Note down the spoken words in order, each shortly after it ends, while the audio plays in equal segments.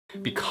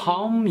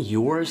Become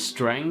your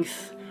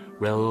strength.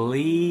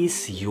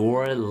 Release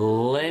your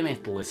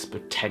limitless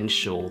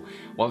potential.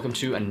 Welcome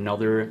to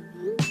another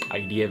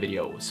idea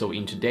video. So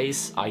in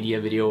today's idea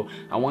video,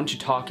 I want to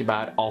talk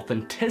about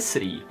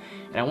authenticity.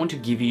 And I want to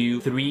give you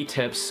 3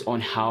 tips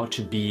on how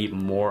to be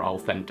more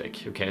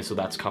authentic. Okay, so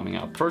that's coming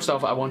up. First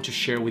off, I want to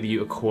share with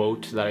you a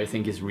quote that I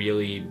think is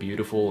really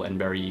beautiful and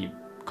very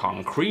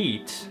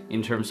concrete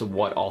in terms of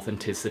what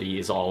authenticity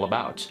is all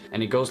about.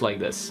 And it goes like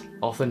this: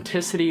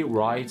 authenticity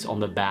rides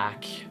on the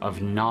back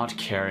of not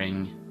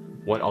caring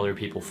what other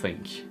people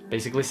think.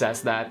 Basically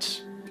says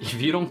that if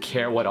you don't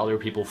care what other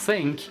people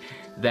think,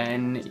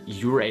 then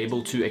you're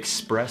able to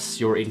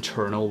express your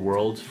internal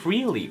world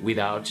freely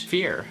without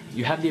fear.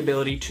 You have the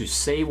ability to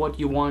say what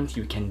you want,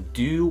 you can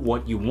do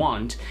what you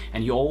want,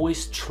 and you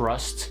always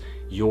trust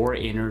your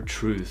inner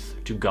truth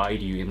to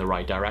guide you in the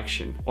right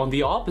direction. On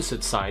the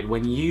opposite side,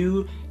 when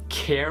you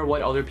care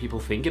what other people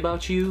think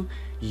about you,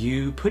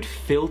 you put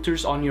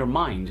filters on your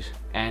mind.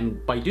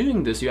 And by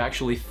doing this, you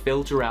actually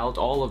filter out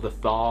all of the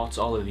thoughts,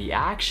 all of the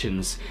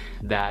actions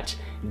that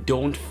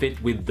don't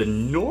fit with the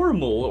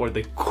normal or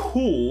the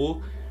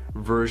cool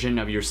version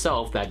of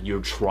yourself that you're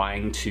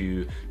trying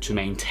to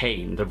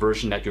maintain, the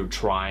version that you're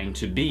trying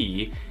to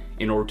be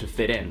in order to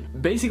fit in.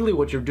 Basically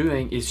what you're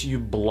doing is you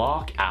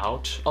block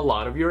out a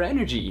lot of your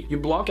energy. You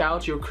block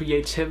out your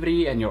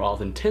creativity and your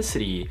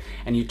authenticity,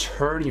 and you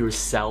turn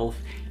yourself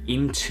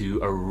into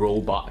a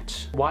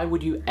robot. Why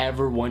would you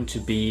ever want to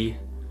be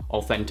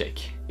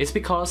authentic? It's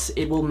because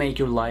it will make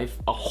your life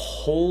a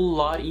whole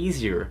lot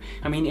easier.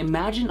 I mean,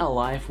 imagine a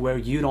life where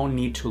you don't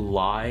need to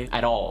lie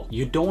at all.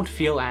 You don't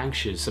feel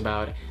anxious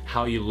about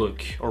how you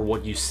look or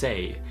what you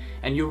say.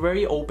 And you're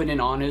very open and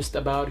honest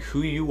about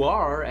who you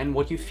are and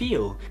what you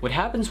feel. What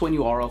happens when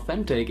you are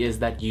authentic is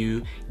that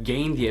you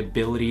gain the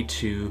ability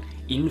to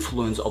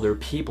influence other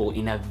people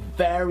in a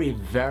very,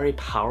 very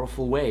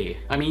powerful way.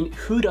 I mean,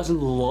 who doesn't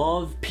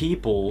love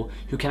people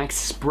who can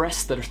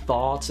express their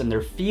thoughts and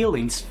their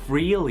feelings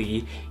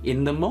freely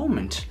in the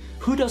moment?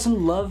 Who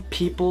doesn't love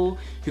people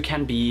who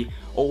can be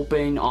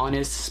open,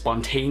 honest,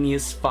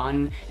 spontaneous,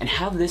 fun, and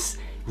have this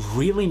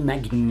really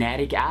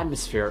magnetic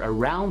atmosphere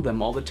around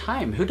them all the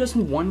time? Who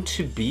doesn't want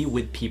to be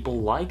with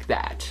people like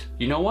that?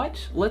 You know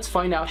what? Let's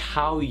find out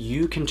how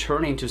you can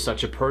turn into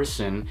such a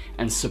person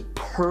and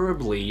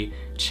superbly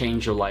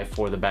change your life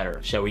for the better.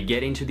 Shall we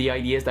get into the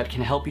ideas that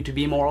can help you to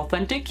be more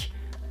authentic?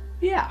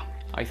 Yeah,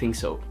 I think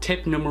so.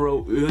 Tip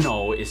numero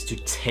uno is to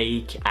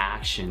take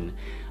action.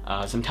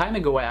 Some time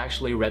ago, I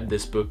actually read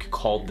this book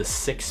called The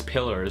 6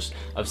 Pillars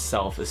of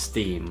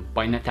Self-Esteem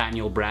by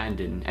Nathaniel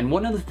Branden. And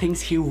one of the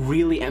things he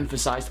really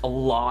emphasized a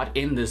lot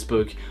in this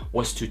book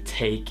was to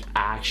take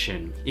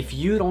action. If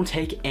you don't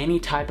take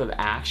any type of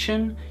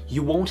action,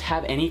 you won't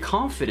have any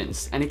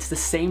confidence. And it's the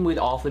same with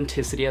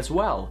authenticity as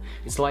well.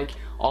 It's like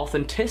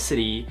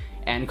authenticity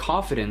and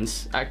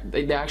confidence,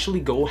 they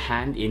actually go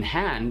hand in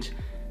hand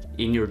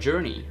in your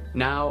journey.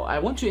 Now, I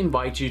want to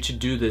invite you to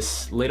do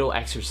this little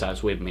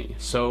exercise with me.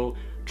 So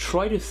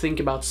try to think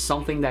about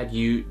something that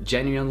you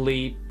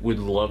genuinely would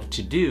love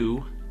to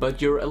do,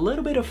 but you're a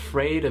little bit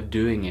afraid of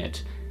doing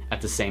it at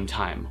the same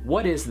time.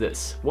 What is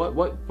this?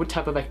 What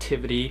type of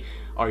activity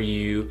would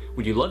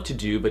you love to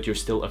do, but you're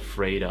still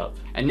afraid of?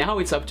 And now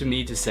it's up to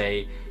me to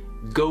say,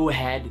 go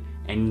ahead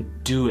and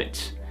do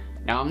it.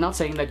 Now, I'm not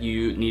saying that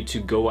you need to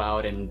go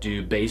out and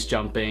do base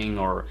jumping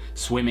or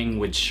swimming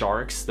with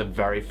sharks the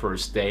very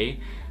first day.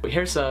 But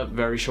here's a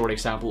very short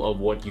example of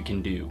what you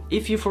can do.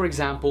 If you, for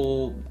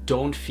example,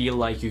 don't feel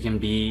like you can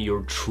be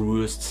your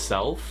truest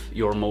self,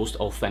 your most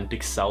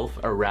authentic self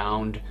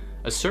around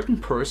a certain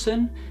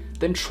person,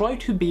 then try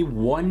to be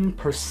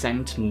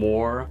 1%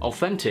 more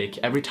authentic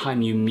every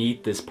time you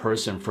meet this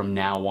person from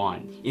now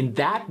on. In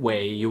that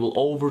way, you will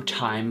over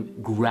time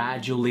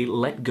gradually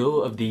let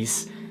go of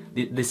this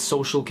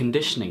social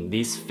conditioning,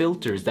 these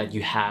filters that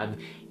you have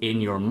in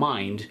your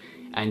mind,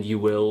 and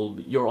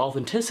your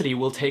authenticity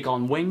will take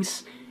on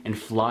wings and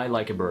fly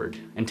like a bird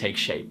and take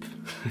shape.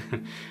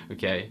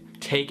 Okay?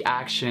 Take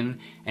action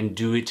and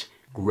do it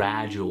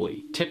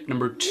gradually. Tip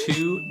number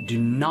 2, do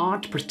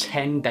not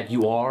pretend that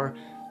you are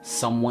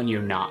someone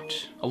you're not.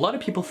 A lot of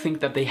people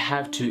think that they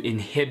have to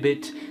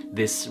inhibit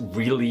this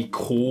really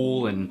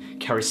cool and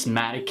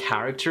charismatic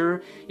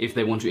character if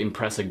they want to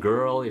impress a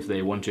girl, if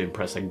they want to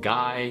impress a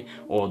guy,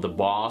 or the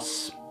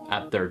boss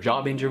at their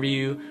job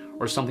interview,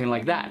 or something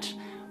like that.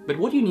 But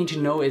what you need to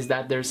know is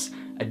that there's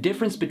a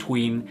difference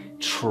between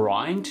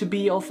trying to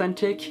be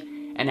authentic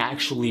and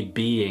actually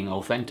being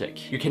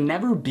authentic. You can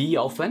never be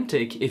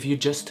authentic if you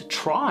just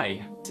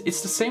try.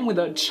 It's the same with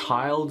a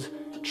child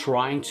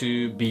trying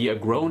to be a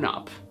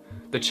grown-up.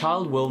 The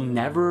child will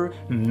never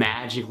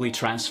magically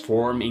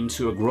transform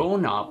into a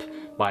grown-up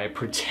by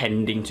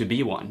pretending to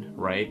be one,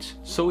 right?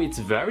 So it's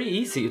very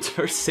easy, it's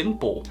very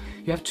simple.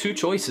 You have 2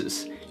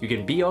 choices. You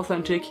can be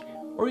authentic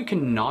or you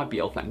can not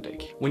be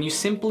authentic. When you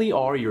simply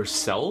are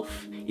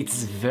yourself,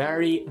 it's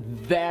very,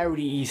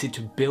 very easy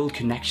to build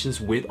connections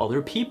with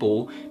other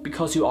people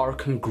because you are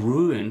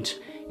congruent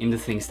in the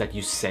things that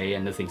you say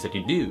and the things that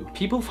you do.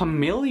 People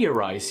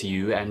familiarize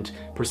you and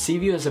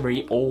perceive you as a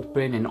very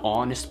open and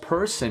honest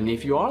person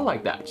if you are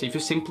like that, if you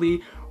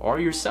simply are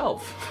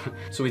yourself.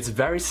 So it's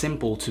very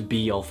simple to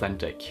be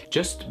authentic.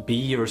 Just be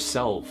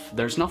yourself.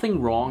 There's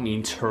nothing wrong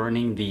in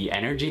turning the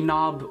energy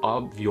knob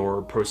of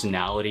your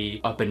personality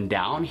up and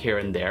down here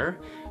and there,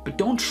 but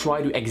don't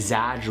try to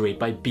exaggerate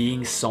by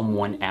being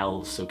someone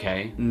else,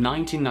 okay?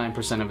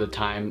 99% of the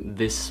time,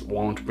 this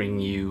won't bring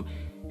you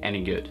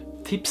any good.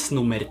 Tips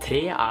nummer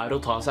 3 er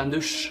å ta seg en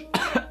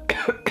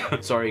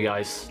dusj. Sorry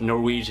guys,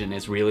 Norwegian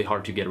is really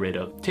hard to get rid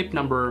of. Tip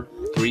number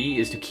 3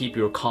 is to keep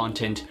your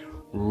content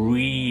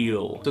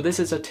real. So this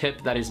is a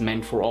tip that is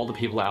meant for all the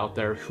people out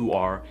there who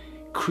are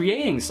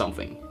creating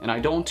something. And I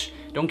don't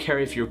care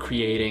if you're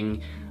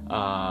creating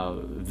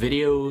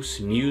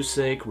videos,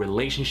 music,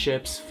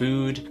 relationships,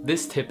 food.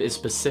 This tip is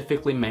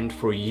specifically meant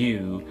for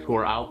you who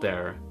are out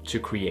there to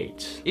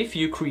create. If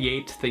you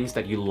create things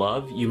that you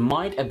love, you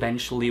might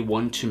eventually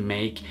want to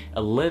make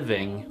a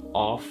living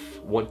off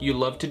what you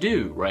love to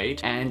do,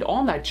 right? And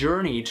on that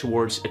journey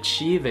towards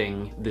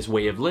achieving this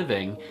way of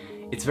living,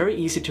 it's very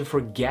easy to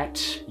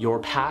forget your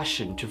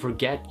passion, to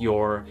forget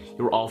your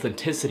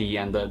authenticity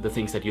and the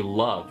things that you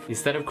love.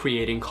 Instead of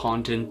creating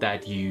content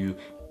that you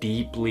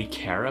deeply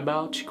care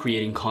about,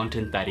 creating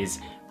content that is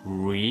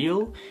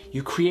real,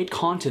 you create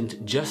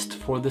content just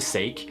for the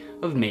sake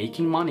of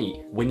making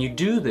money. When you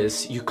do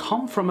this, you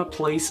come from a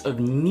place of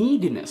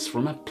neediness,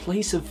 from a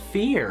place of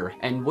fear,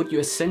 and what you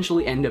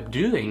essentially end up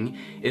doing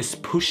is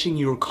pushing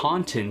your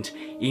content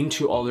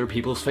into other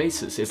people's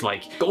faces. It's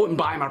like, go and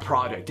buy my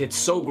product, it's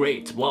so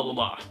great, blah blah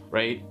blah,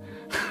 right?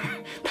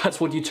 That's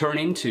what you turn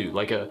into,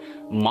 like a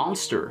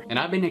monster. And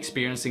I've been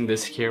experiencing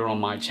this here on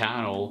my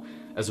channel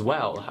as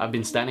well. I've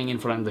been standing in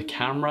front of the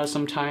camera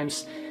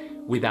sometimes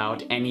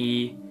without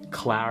any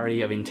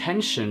clarity of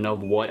intention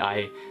of what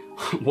I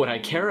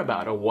care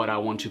about or what I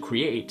want to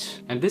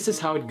create. And this is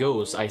how it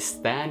goes. I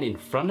stand in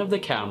front of the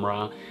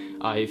camera,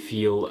 I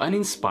feel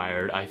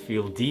uninspired, I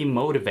feel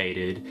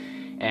demotivated,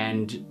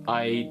 and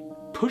I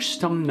push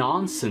some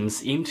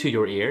nonsense into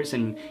your ears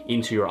and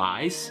into your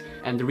eyes.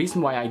 And the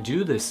reason why I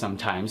do this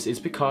sometimes is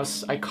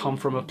because I come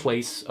from a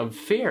place of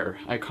fear.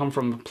 I come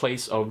from a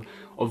place of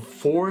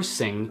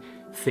forcing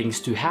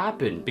things to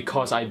happen,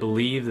 because I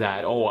believe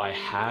that, oh, I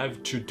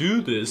have to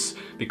do this,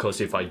 because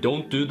if I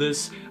don't do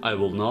this, I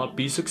will not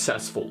be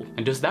successful.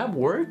 And does that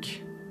work?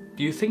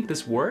 Do you think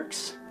this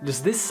works?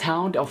 Does this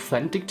sound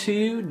authentic to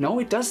you? No,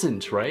 it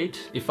doesn't, right?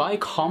 If I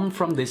come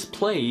from this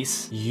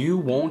place, you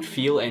won't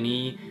feel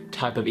any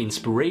type of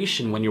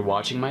inspiration when you're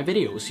watching my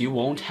videos. You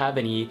won't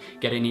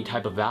get any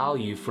type of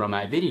value from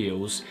my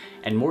videos,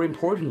 and more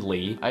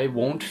importantly, I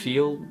won't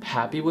feel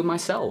happy with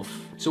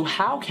myself. So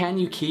how can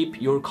you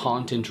keep your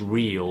content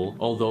real,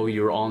 although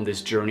you're on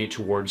this journey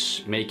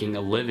towards making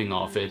a living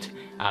off it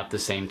at the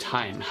same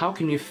time? How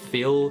can you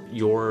fill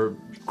your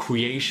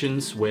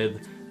creations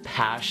with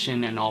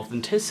passion and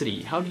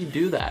authenticity? How do you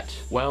do that?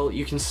 Well,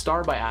 you can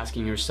start by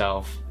asking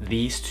yourself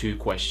these 2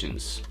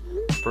 questions.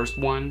 First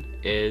one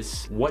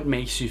is, what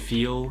makes you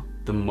feel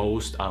the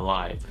most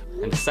alive?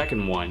 And the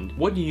second one,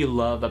 what do you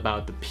love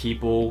about the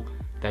people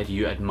that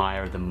you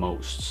admire the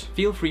most?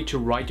 Feel free to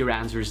write your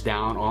answers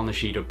down on a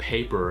sheet of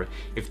paper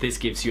if this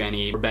gives you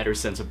any better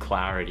sense of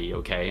clarity,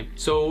 okay?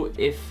 So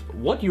if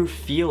what you're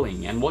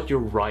feeling and what you're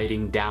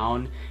writing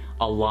down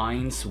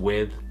aligns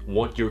with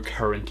what you're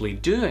currently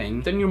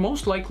doing, then you're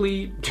most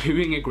likely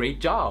doing a great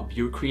job.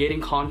 You're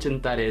creating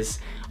content that is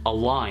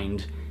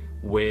aligned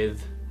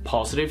with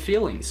positive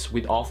feelings,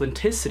 with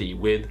authenticity,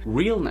 with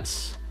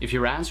realness. If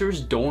your answers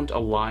don't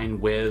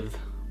align with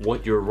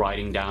what you're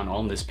writing down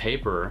on this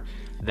paper,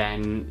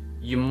 then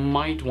you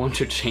might want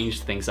to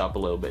change things up a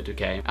little bit,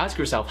 okay? Ask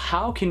yourself,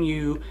 how can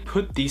you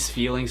put these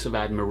feelings of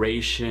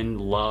admiration,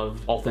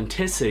 love,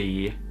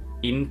 authenticity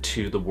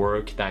into the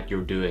work that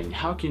you're doing?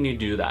 How can you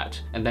do that?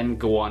 And then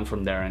go on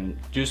from there and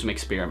do some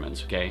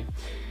experiments, okay?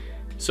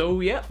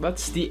 So yeah,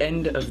 that's the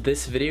end of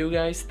this video,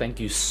 guys. Thank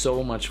you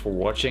so much for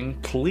watching.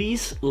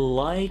 Please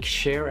like,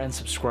 share, and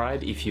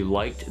subscribe if you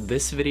liked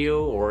this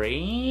video or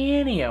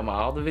any of my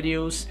other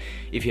videos.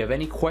 If you have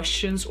any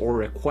questions or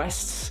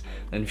requests,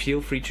 then feel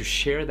free to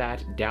share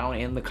that down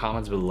in the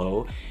comments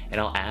below,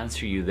 and I'll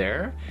answer you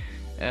there.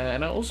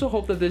 And I also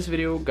hope that this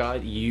video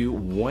got you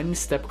one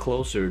step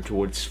closer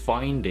towards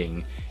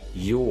finding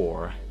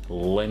your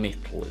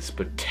limitless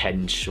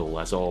potential,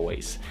 as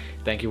always.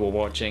 Thank you for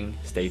watching.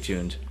 Stay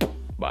tuned.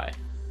 Bye.